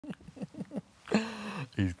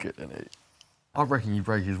He's good, isn't he? I reckon you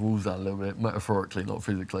break his walls down a little bit, metaphorically, not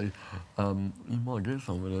physically. You might get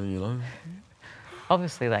somewhere there, you know.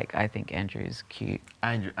 Obviously, like, I think Andrew is cute.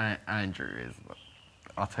 Andrew is.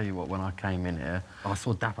 I'll tell you what, when I came in here, I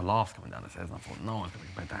saw Dapper Laughs coming down the stairs, and I thought, no one's going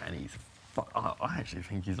to compare Dan. He's. I actually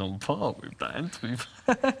think he's on par with Dan, to be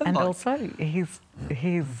fair. And also, he's.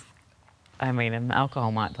 I mean,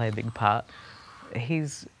 alcohol might play a big part.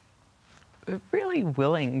 He's really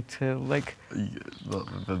willing to, like...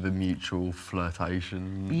 The mutual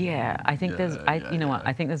flirtation. Yeah, I think there's... you know what?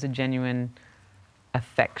 I think there's a genuine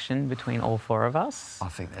affection between all four of us. I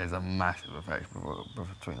think there's a massive affection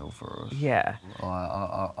between all four of us. Yeah.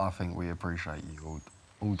 I think we appreciate you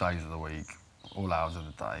all days of the week, all hours of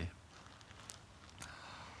the day.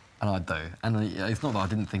 And I do. And it's not that I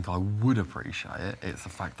didn't think I would appreciate it, it's the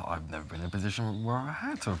fact that I've never been in a position where I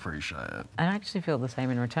had to appreciate it. And I actually feel the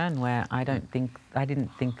same in return, where I didn't think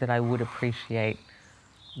that I would appreciate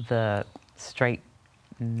the straight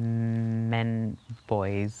men and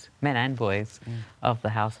boys of the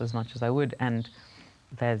house as much as I would. And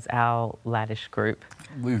there's our laddish group.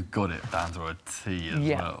 We've got it down to a T as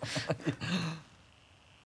well.